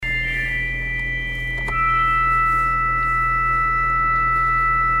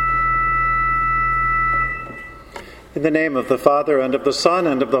In the name of the Father, and of the Son,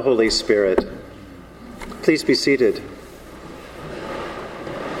 and of the Holy Spirit. Please be seated.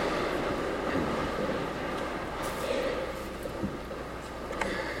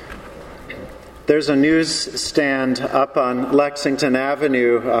 There's a newsstand up on Lexington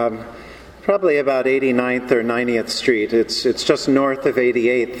Avenue, probably about 89th or 90th Street. It's just north of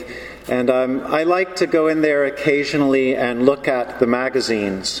 88th. And I like to go in there occasionally and look at the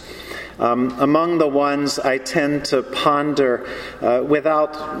magazines. Among the ones I tend to ponder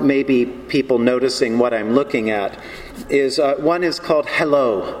without maybe people noticing what I'm looking at is one is called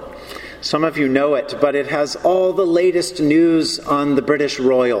Hello. Some of you know it, but it has all the latest news on the British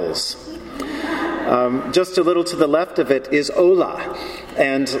royals. Just a little to the left of it is Hola.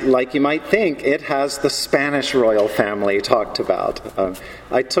 And like you might think, it has the Spanish royal family talked about.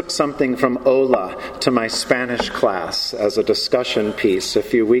 I took something from Hola to my Spanish class as a discussion piece a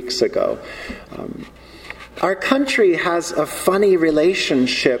few weeks ago. Our country has a funny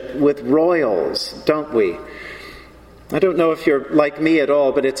relationship with royals, don't we? I don't know if you're like me at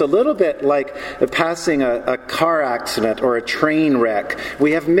all, but it's a little bit like passing a car accident or a train wreck.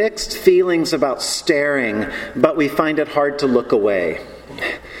 We have mixed feelings about staring, but we find it hard to look away.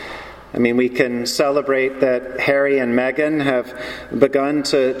 I mean, we can celebrate that Harry and Meghan have begun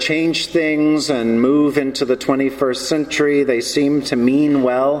to change things and move into the 21st century. They seem to mean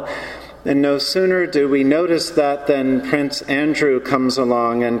well. And no sooner do we notice that than Prince Andrew comes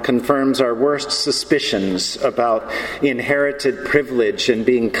along and confirms our worst suspicions about inherited privilege and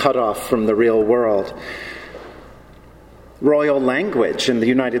being cut off from the real world. Royal language in the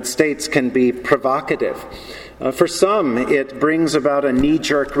United States can be provocative. For some, it brings about a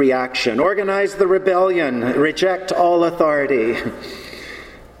knee-jerk reaction. Organize the rebellion. Reject all authority.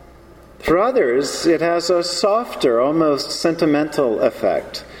 For others, it has a softer, almost sentimental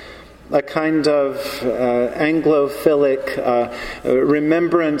effect. A kind of Anglophilic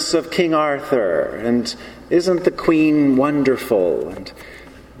remembrance of King Arthur. And isn't the Queen wonderful? And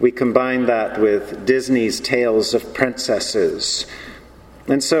we combine that with Disney's tales of princesses.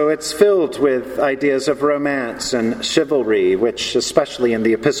 And so it's filled with ideas of romance and chivalry, which, especially in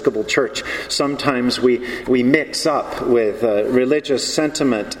the Episcopal Church, sometimes we mix up with religious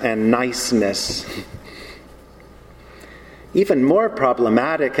sentiment and niceness. Even more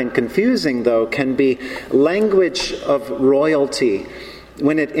problematic and confusing, though, can be language of royalty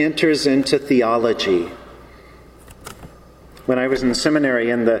when it enters into theology. When I was in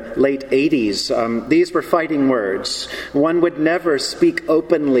seminary in the late 80s, these were fighting words. One would never speak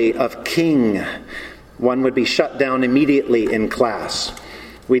openly of king. One would be shut down immediately in class.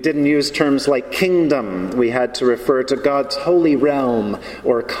 We didn't use terms like kingdom. We had to refer to God's holy realm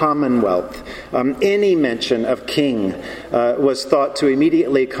or commonwealth. Any mention of king was thought to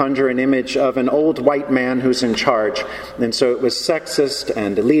immediately conjure an image of an old white man who's in charge. And so it was sexist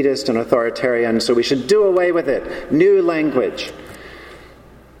and elitist and authoritarian, so we should do away with it. New language.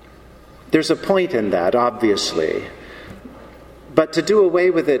 There's a point in that, obviously. But to do away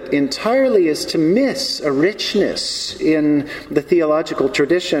with it entirely is to miss a richness in the theological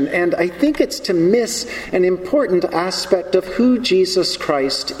tradition, and I think it's to miss an important aspect of who Jesus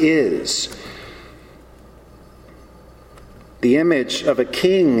Christ is. The image of a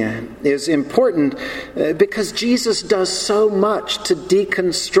king is important because Jesus does so much to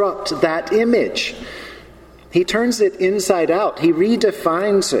deconstruct that image. He turns it inside out. He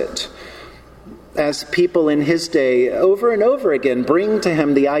redefines it. As people in his day over and over again bring to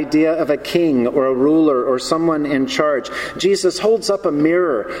him the idea of a king or a ruler or someone in charge, Jesus holds up a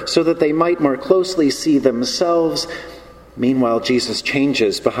mirror so that they might more closely see themselves. Meanwhile, Jesus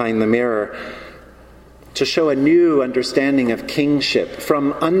changes behind the mirror to show a new understanding of kingship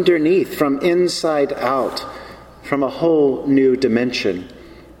from underneath, from inside out, from a whole new dimension.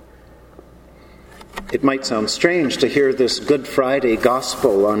 It might sound strange to hear this Good Friday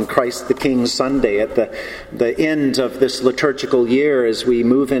gospel on Christ the King Sunday at the end of this liturgical year as we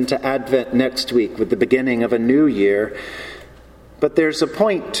move into Advent next week with the beginning of a new year. But there's a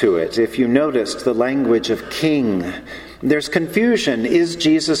point to it, if you noticed the language of king. There's confusion. Is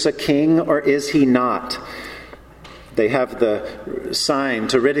Jesus a king or is he not? They have the sign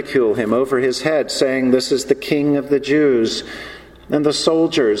to ridicule him over his head, saying, "This is the King of the Jews." And the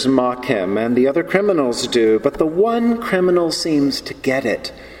soldiers mock him, and the other criminals do. But the one criminal seems to get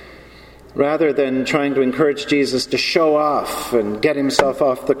it. Rather than trying to encourage Jesus to show off and get himself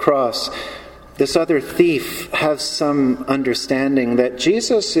off the cross, this other thief has some understanding that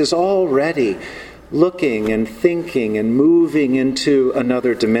Jesus is already looking and thinking and moving into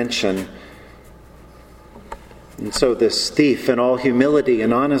another dimension. And so this thief, in all humility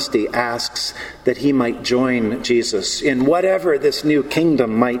and honesty, asks that he might join Jesus in whatever this new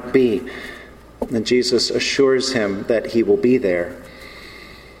kingdom might be. And Jesus assures him that he will be there.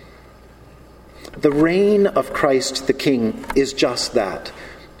 The reign of Christ the King is just that.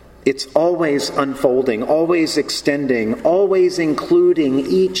 It's always unfolding, always extending, always including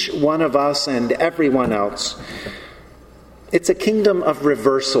each one of us and everyone else. It's a kingdom of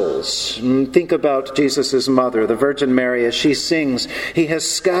reversals. Think about Jesus' mother, the Virgin Mary, as she sings, "He has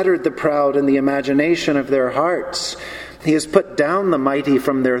scattered the proud in the imagination of their hearts. He has put down the mighty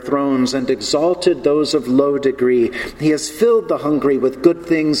from their thrones and exalted those of low degree. He has filled the hungry with good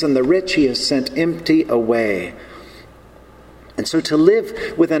things, and the rich he has sent empty away." And so to live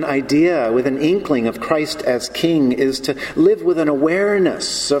with an idea, with an inkling of Christ as King, is to live with an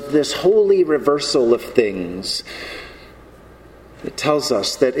awareness of this holy reversal of things. It tells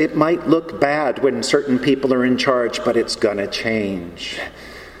us that it might look bad when certain people are in charge, but it's going to change.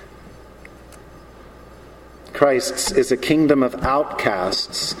 Christ's is a kingdom of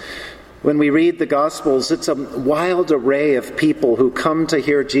outcasts. When we read the Gospels, it's a wild array of people who come to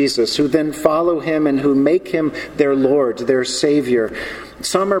hear Jesus, who then follow him and who make him their Lord, their Savior.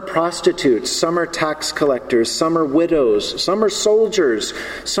 Some are prostitutes, some are tax collectors, some are widows, some are soldiers,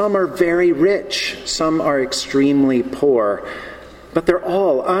 some are very rich, some are extremely poor. But they're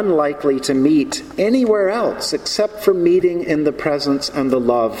all unlikely to meet anywhere else except for meeting in the presence and the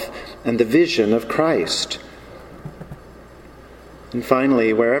love and the vision of Christ. And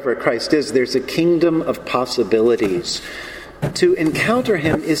finally, wherever Christ is, there's a kingdom of possibilities. To encounter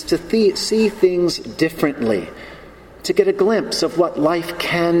him is to see things differently, to get a glimpse of what life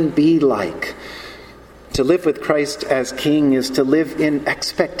can be like. To live with Christ as King is to live in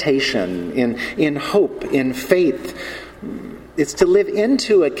expectation, in hope, in faith. It's to live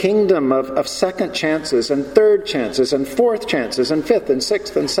into a kingdom of second chances and third chances and fourth chances and fifth and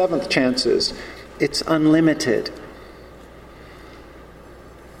sixth and seventh chances. It's unlimited.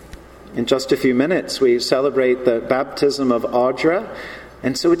 In just a few minutes, we celebrate the baptism of Audra.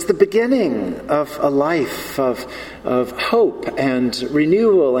 And so it's the beginning of a life of hope and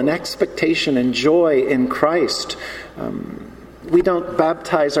renewal and expectation and joy in Christ. We don't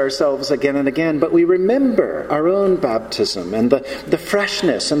baptize ourselves again and again, but we remember our own baptism and the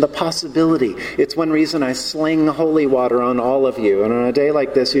freshness and the possibility. It's one reason I sling holy water on all of you. And on a day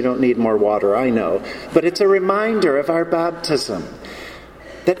like this, you don't need more water, I know. But it's a reminder of our baptism,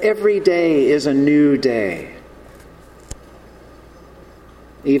 that every day is a new day.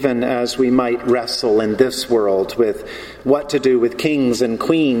 Even as we might wrestle in this world with what to do with kings and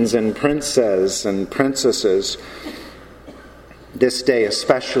queens and princes and princesses, this day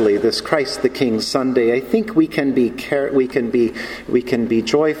especially, this Christ the King Sunday, I think we can be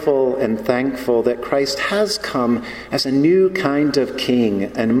joyful and thankful that Christ has come as a new kind of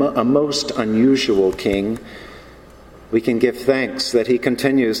king and a most unusual king. We can give thanks that he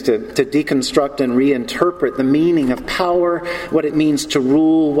continues to deconstruct and reinterpret the meaning of power, what it means to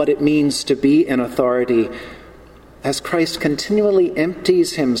rule, what it means to be in authority, as Christ continually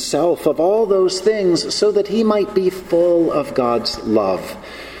empties himself of all those things so that he might be full of God's love.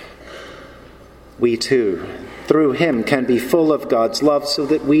 We too, through him, can be full of God's love so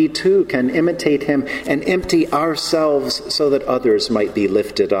that we too can imitate him and empty ourselves so that others might be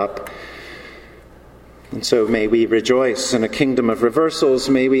lifted up. And so may we rejoice in a kingdom of reversals.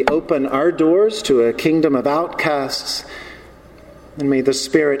 May we open our doors to a kingdom of outcasts. And may the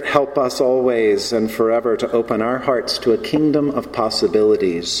Spirit help us always and forever to open our hearts to a kingdom of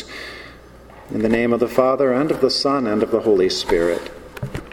possibilities. In the name of the Father, and of the Son, and of the Holy Spirit.